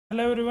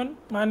Hello everyone,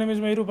 my name is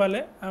Mayur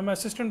Ubale. I am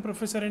Assistant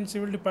Professor in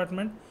Civil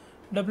Department,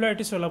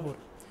 WIT Solapur.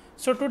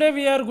 So today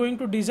we are going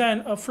to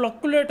design a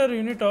flocculator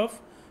unit of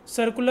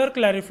circular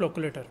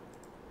Clariflocculator.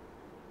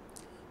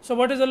 So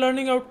what is the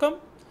learning outcome?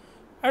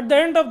 At the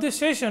end of this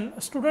session,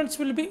 students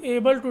will be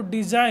able to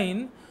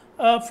design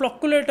a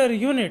flocculator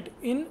unit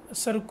in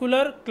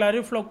circular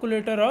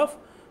Clariflocculator of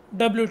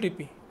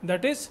WTP,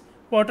 that is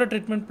water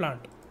treatment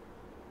plant.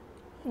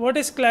 What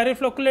is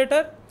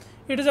Clariflocculator?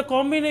 It is a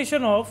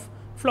combination of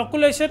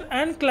flocculation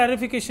and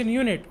clarification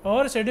unit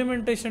or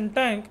sedimentation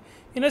tank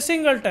in a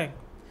single tank.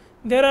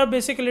 There are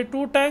basically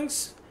two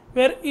tanks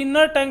where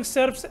inner tank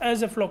serves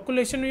as a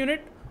flocculation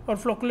unit or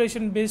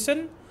flocculation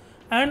basin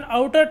and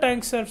outer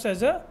tank serves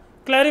as a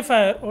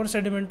clarifier or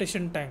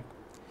sedimentation tank.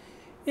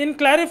 In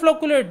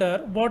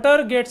Clariflocculator,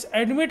 water gets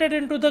admitted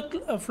into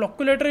the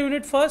flocculator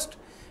unit first,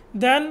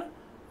 then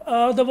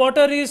the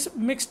water is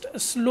mixed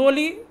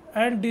slowly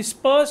and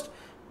dispersed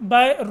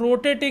by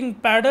rotating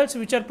paddles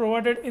which are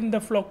provided in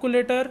the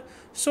flocculator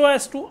so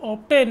as to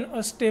obtain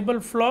a stable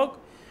floc,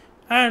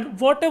 and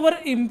whatever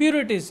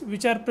impurities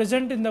which are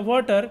present in the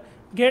water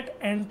get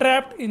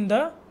entrapped in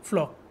the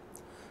floc.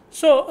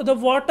 So the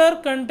water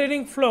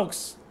containing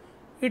flocs,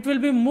 it will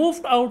be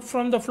moved out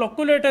from the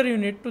flocculator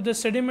unit to the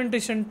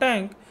sedimentation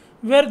tank,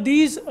 where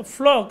these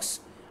flocs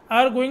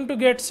are going to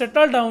get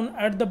settled down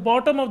at the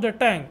bottom of the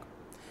tank,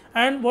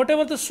 and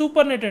whatever the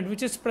supernatant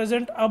which is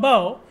present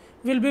above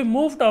will be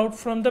moved out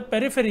from the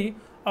periphery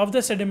of the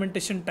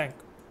sedimentation tank.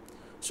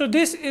 So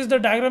this is the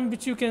diagram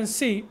which you can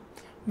see,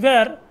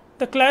 where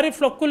the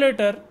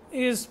Clariflocculator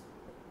is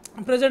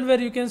present, where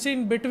you can see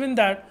in between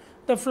that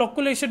the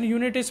flocculation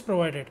unit is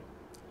provided.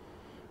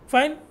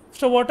 Fine.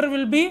 So water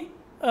will be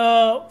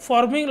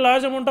forming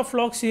large amount of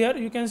flocs here.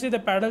 You can see the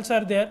paddles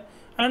are there,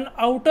 and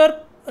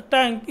outer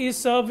tank is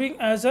serving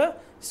as a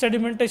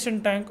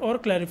sedimentation tank or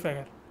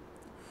clarifier.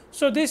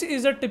 So this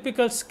is a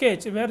typical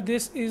sketch where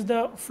this is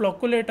the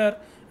flocculator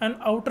and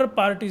outer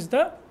part is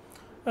the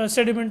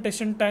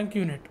sedimentation tank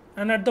unit,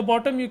 and at the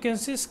bottom you can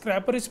see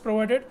scraper is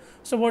provided.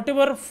 So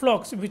whatever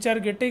flocs which are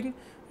getting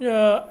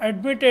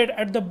admitted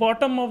at the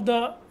bottom of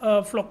the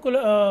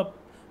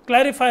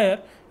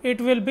clarifier,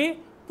 it will be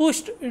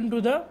pushed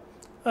into the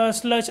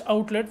sludge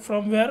outlet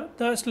from where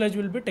the sludge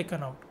will be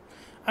taken out.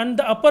 And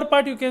the upper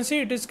part you can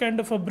see it is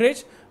kind of a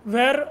bridge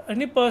where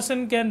any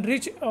person can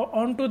reach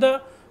onto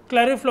the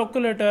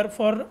Clariflocculator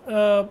for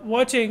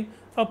watching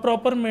a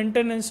proper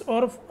maintenance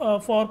or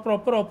for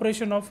proper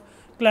operation of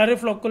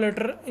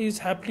Clariflocculator is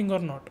happening or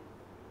not.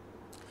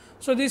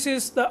 So this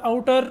is the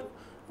outer,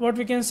 what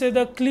we can say,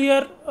 the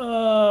clear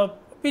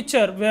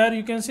picture where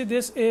you can see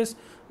this is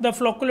the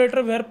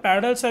flocculator where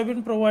paddles have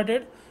been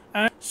provided,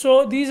 and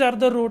so these are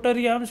the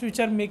rotary arms which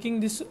are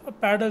making these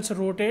paddles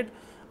rotate.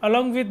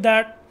 Along with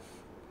that,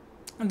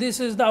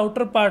 this is the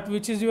outer part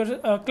which is your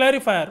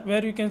clarifier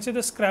where you can see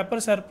the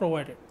scrapers are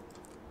provided.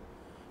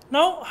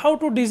 Now how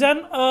to design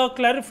a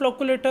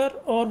Clariflocculator,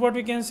 or what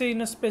we can say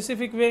in a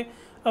specific way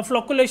a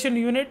flocculation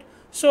unit.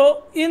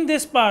 So in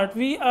this part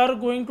we are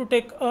going to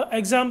take an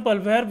example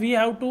where we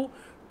have to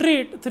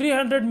treat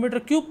 300 meter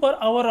cube per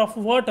hour of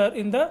water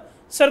in the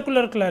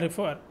circular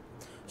clarifier.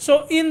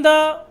 So in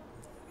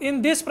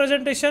this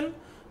presentation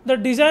the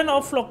design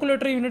of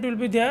flocculator unit will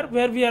be there,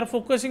 where we are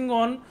focusing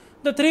on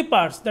the three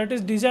parts, that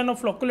is design of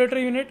flocculator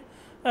unit,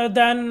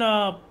 then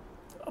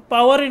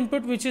power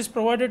input which is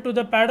provided to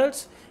the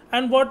paddles,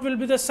 and what will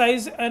be the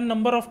size and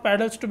number of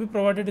paddles to be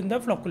provided in the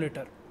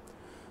flocculator.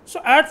 So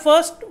at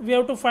first we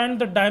have to find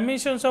the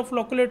dimensions of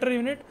flocculator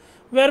unit,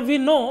 where we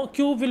know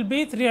Q will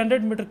be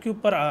 300 meter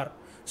cube per hour.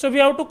 So we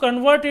have to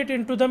convert it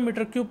into the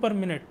meter cube per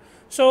minute.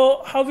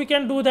 So how we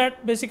can do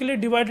that? Basically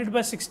divided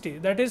by 60,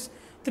 that is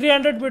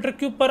 300 meter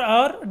cube per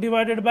hour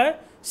divided by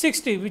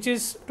 60, which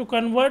is to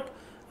convert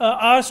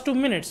hours to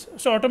minutes.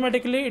 So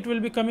automatically it will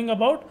be coming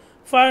about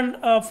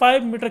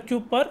 5 meter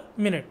cube per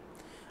minute.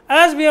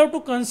 As we have to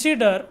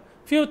consider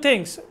few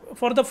things.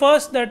 For the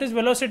first, that is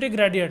velocity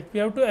gradient. We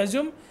have to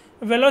assume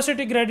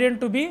velocity gradient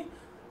to be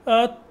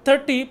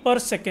 30 per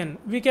second.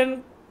 We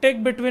can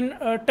take between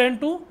 10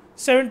 to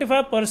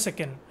 75 per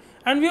second.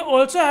 And we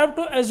also have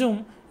to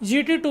assume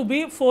GT to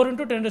be 4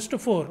 into 10 raised to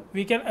 4.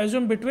 We can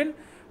assume between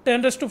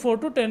 10 raised to 4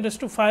 to 10 raised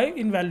to 5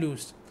 in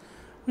values.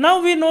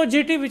 Now we know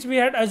GT which we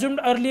had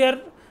assumed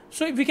earlier.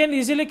 So we can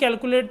easily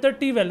calculate the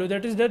T value,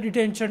 that is the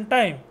detention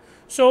time.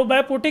 So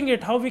by putting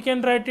it, how we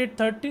can write it?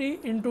 30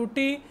 into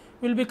T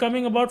will be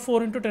coming about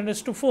 4 into 10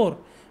 raised to 4.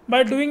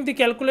 By doing the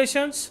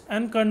calculations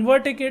and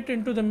converting it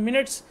into the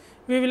minutes,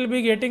 we will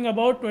be getting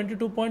about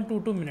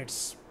 22.22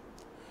 minutes.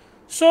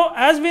 So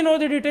as we know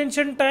the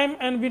detention time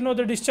and we know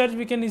the discharge,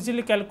 we can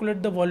easily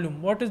calculate the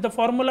volume. What is the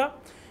formula?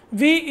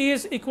 V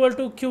is equal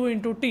to Q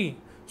into T.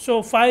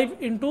 So 5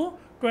 into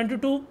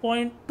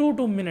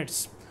 22.22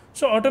 minutes.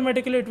 So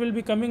automatically it will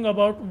be coming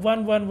about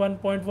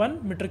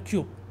 111.1 meter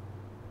cube.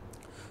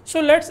 So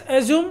let's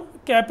assume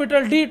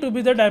capital D to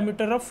be the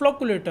diameter of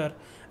flocculator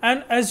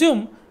and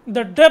assume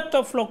the depth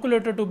of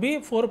flocculator to be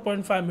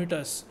 4.5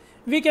 meters.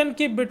 We can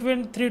keep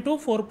between 3 to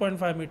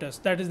 4.5 meters,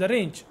 that is the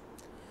range.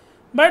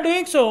 By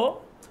doing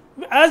so,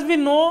 as we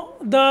know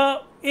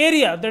the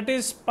area, that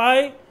is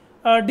pi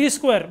d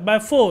square by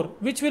 4,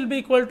 which will be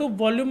equal to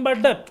volume by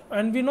depth,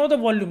 and we know the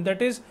volume,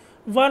 that is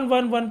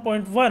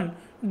 111.1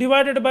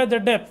 divided by the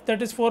depth,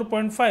 that is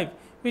 4.5,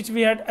 which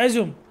we had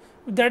assumed.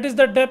 That is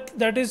the depth,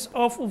 that is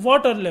of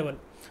water level,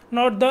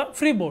 not the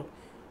freeboard.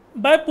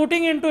 By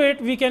putting into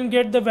it, we can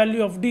get the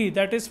value of d,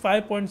 that is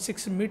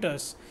 5.6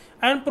 meters,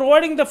 and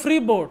providing the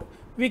freeboard,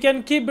 we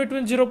can keep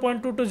between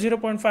 0.2 to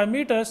 0.5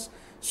 meters.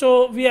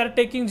 So we are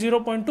taking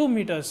 0.2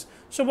 meters.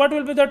 So what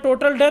will be the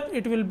total depth?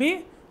 It will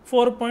be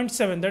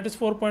 4.7, that is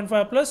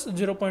 4.5 plus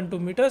 0.2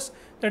 meters,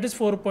 that is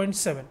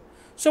 4.7.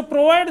 So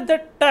provide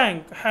the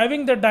tank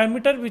having the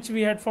diameter which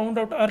we had found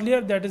out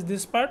earlier, that is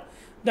this part,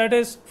 that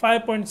is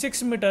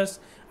 5.6 meters,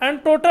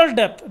 and total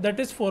depth, that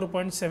is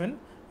 4.7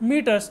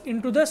 meters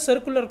into the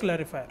circular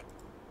clarifier.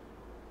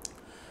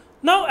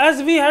 Now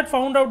as we had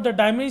found out the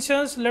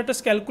dimensions, let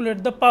us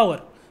calculate the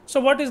power. So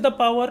what is the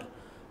power?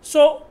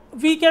 So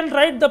we can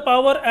write the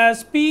power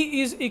as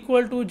P is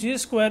equal to G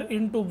square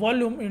into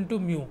volume into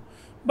mu.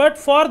 But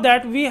for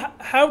that we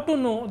have to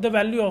know the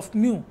value of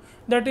mu,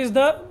 that is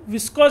the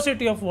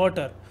viscosity of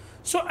water.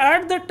 So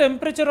at the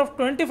temperature of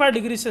 25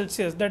 degrees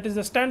Celsius, that is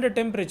the standard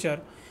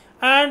temperature,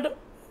 and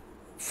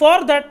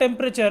for that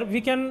temperature we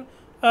can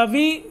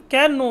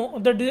know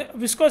the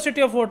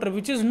viscosity of water,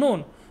 which is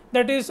known,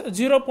 that is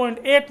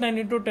 0.89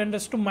 into 10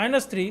 raised to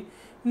minus 3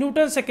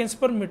 Newton seconds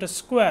per meter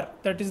square,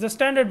 that is the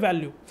standard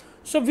value.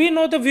 So we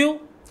know the V,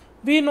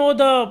 we know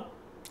the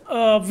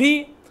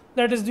V,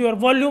 that is your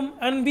volume,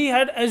 and we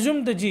had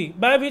assumed the G,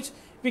 by which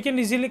we can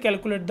easily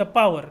calculate the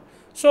power.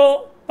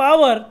 So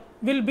power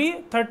will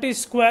be 30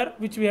 square,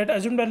 which we had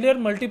assumed earlier,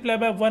 multiply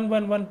by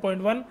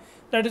 111.1,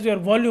 that is your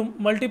volume,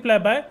 multiply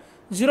by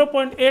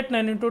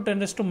 0.89 into 10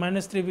 raised to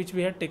minus 3, which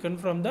we had taken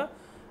from the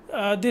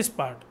this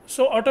part.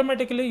 So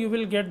automatically you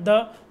will get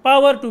the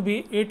power to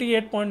be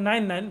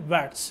 88.99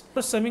 watts,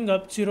 summing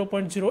up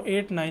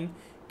 0.089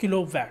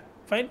 kilowatt.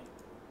 Fine.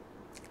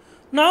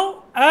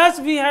 Now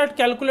as we had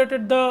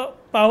calculated the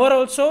power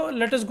also,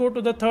 let us go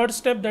to the third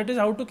step, that is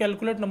how to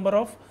calculate number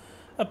of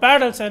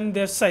paddles and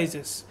their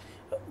sizes.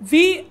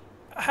 We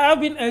have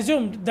been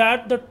assumed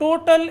that the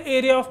total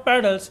area of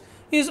paddles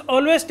is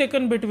always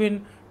taken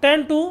between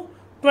 10 to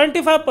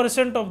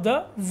 25% of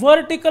the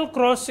vertical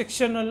cross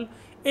sectional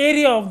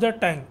area of the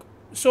tank.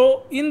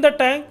 So in the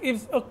tank,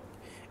 if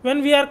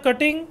when we are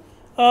cutting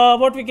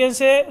what we can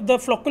say the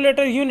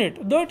flocculator unit,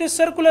 though it is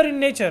circular in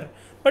nature,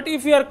 but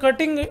if we are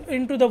cutting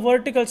into the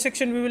vertical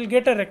section, we will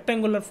get a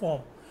rectangular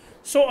form.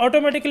 So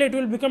automatically it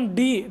will become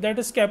D, that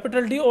is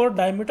capital D, or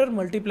diameter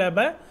multiplied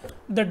by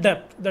the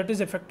depth, that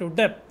is effective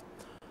depth.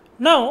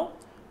 Now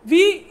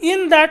we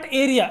in that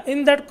area,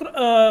 in that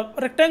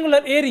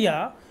rectangular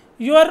area,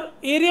 your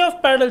area of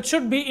paddle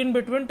should be in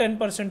between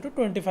 10% to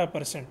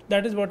 25%.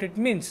 That is what it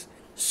means.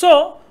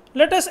 So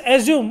let us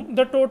assume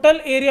the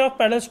total area of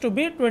paddles to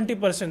be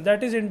 20%,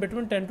 that is in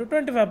between 10 to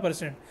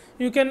 25%.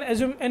 You can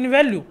assume any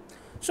value.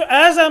 So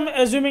as I am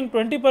assuming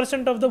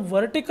 20% of the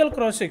vertical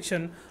cross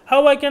section,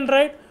 how I can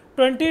write?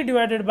 20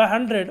 divided by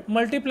 100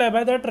 multiplied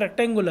by that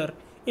rectangular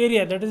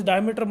area, that is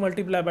diameter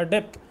multiplied by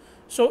depth.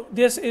 So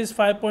this is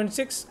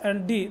 5.6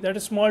 and D, that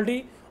is small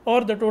d,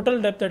 or the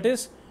total depth, that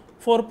is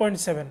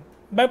 4.7.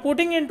 By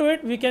putting into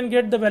it, we can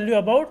get the value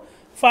about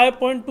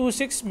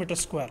 5.26 meter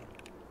square.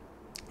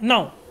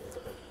 Now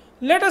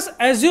let us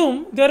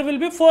assume there will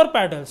be 4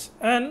 paddles,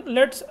 and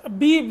let's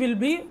B will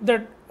be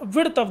the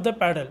width of the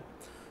paddle.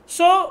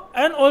 So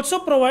and also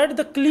provide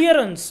the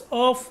clearance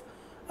of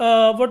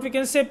what we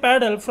can say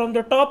paddle from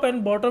the top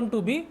and bottom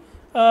to be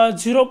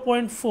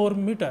 0.4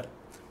 meter.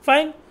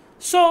 Fine.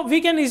 So we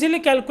can easily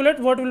calculate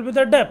what will be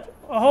the depth.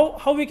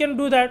 How we can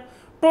do that?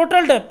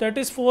 Total depth, that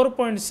is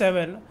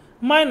 4.7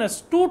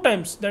 minus 2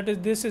 times, that is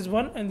this is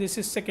 1 and this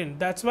is second.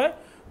 That's why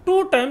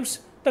 2 times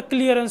the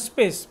clearance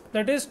space,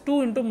 that is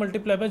 2 into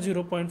multiply by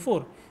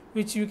 0.4,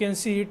 which you can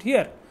see it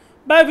here,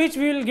 by which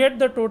we will get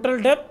the total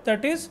depth,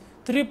 that is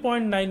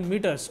 3.9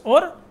 meters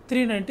or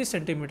 390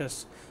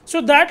 centimeters.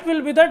 So that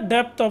will be the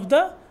depth of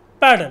the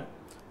paddle.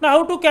 Now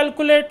how to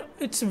calculate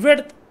its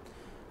width?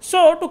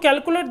 So to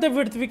calculate the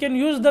width, we can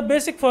use the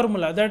basic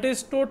formula, that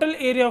is total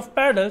area of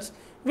paddles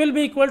will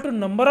be equal to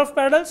number of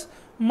paddles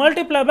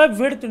multiplied by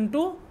width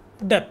into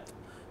depth.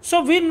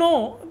 So we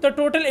know the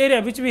total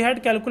area which we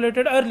had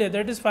calculated earlier,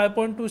 that is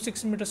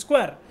 5.26 meter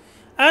square,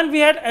 and we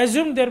had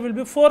assumed there will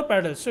be 4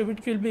 paddles, so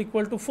it will be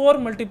equal to 4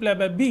 multiplied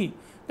by B,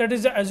 that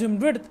is the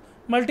assumed width,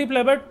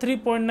 multiplied by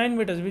 3.9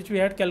 meters, which we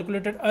had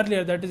calculated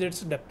earlier, that is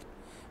its depth,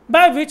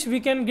 by which we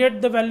can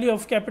get the value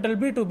of capital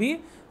B to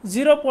be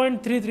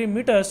 0.33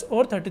 meters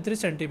or 33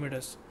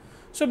 centimeters.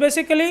 So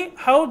basically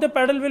how the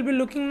paddle will be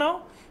looking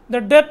now,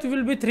 the depth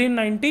will be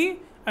 390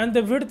 and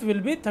the width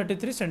will be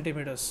 33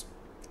 centimeters.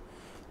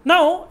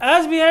 Now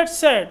as we had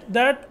said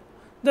that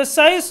the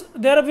size,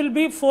 there will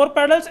be 4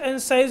 paddles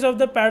and size of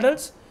the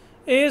paddles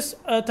is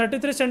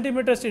 33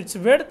 centimeters its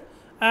width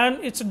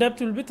and its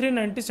depth will be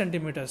 390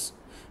 centimeters.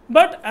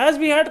 But as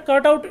we had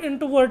cut out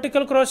into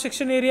vertical cross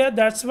section area,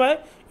 that's why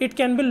it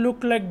can be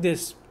look like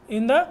this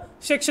in the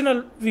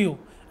sectional view,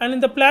 and in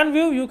the plan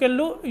view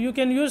you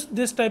can use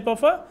this type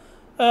of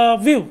a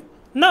view.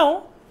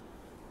 Now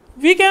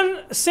we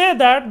can say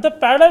that the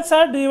paddles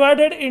are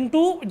divided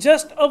into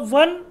just a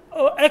one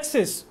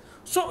axis.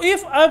 So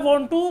if I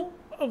want to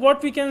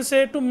what we can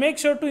say to make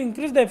sure to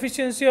increase the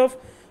efficiency of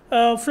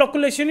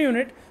flocculation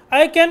unit,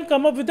 I can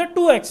come up with the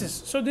two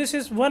axis. So this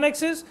is one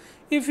axis.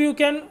 If you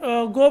can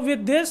go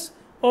with this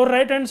or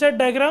right hand side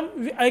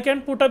diagram, I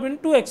can put up in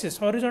two axis,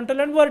 horizontal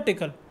and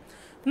vertical.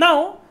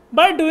 Now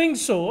by doing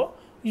so,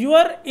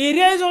 your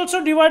area is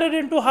also divided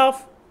into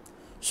half.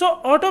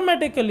 So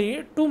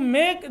automatically, to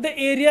make the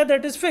area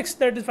that is fixed,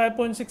 that is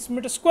 5.6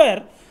 meter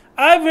square,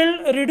 I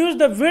will reduce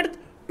the width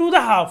to the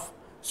half,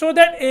 so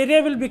that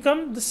area will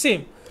become the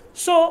same.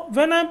 So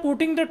when I am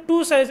putting the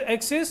two size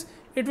axis,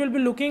 it will be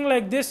looking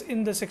like this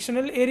in the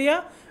sectional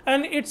area,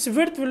 and its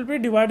width will be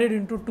divided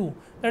into 2,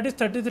 that is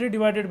 33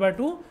 divided by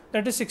 2,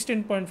 that is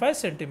 16.5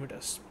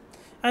 centimeters.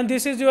 And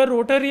this is your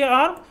rotary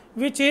arm,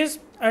 which is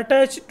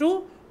attached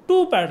to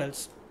two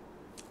paddles.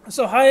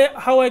 So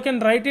how I can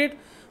write it?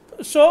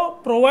 So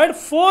provide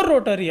 4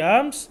 rotary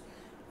arms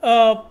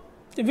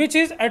which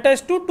is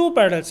attached to two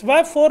paddles.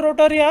 Why 4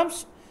 rotary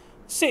arms?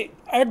 See,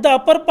 at the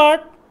upper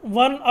part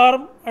one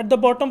arm, at the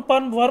bottom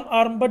part one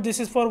arm, but this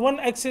is for one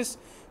axis.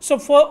 So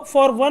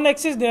for one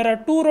axis there are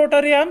 2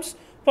 rotary arms,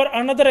 for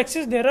another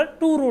axis there are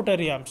 2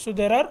 rotary arms. So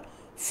there are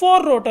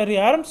 4 rotary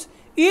arms,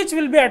 each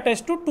will be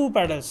attached to 2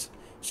 paddles.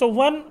 So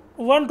one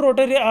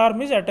rotary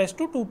arm is attached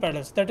to 2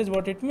 paddles, that is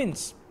what it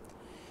means.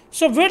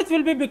 So width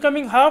will be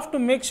becoming half to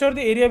make sure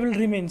the area will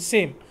remain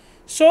same.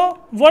 So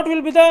what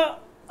will be the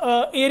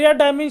area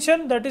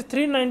dimension? That is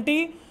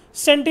 390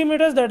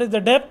 centimeters, that is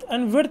the depth,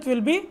 and width will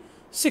be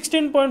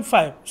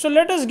 16.5. So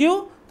let us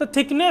give the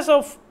thickness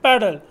of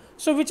paddle,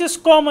 so which is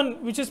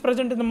common, which is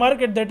present in the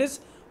market, that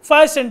is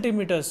 5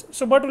 centimeters.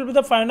 So what will be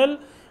the final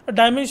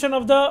dimension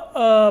of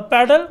the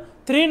paddle?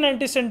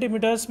 390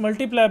 centimeters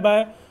multiplied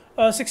by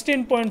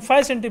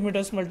 16.5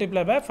 centimeters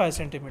multiplied by 5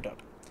 centimeter.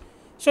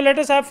 So let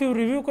us have few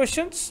review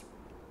questions.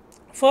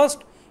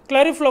 First,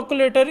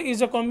 Clariflocculator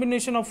is a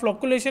combination of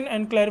flocculation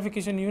and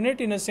clarification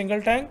unit in a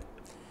single tank.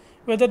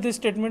 Whether this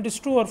statement is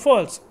true or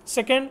false.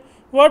 Second,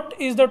 what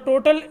is the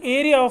total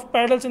area of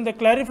paddles in the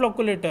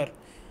Clariflocculator?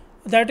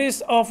 That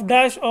is of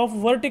dash of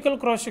vertical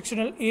cross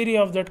sectional area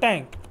of the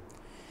tank.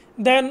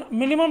 Then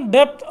minimum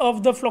depth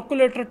of the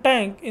flocculator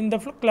tank in the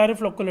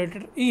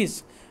Clariflocculator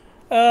is.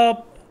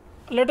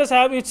 Let us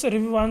have its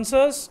review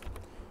answers.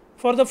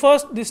 For the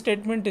first, this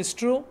statement is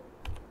true.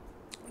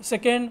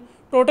 Second,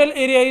 total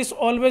area is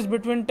always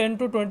between 10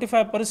 to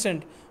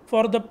 25%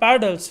 for the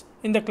paddles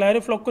in the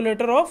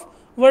Clariflocculator of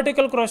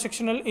vertical cross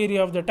sectional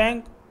area of the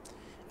tank.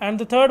 And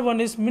the third one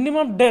is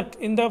minimum depth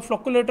in the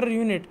flocculator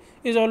unit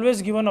is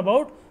always given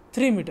about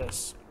 3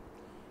 meters.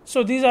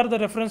 So these are the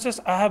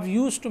references I have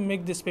used to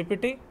make this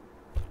PPT.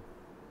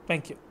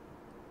 Thank you.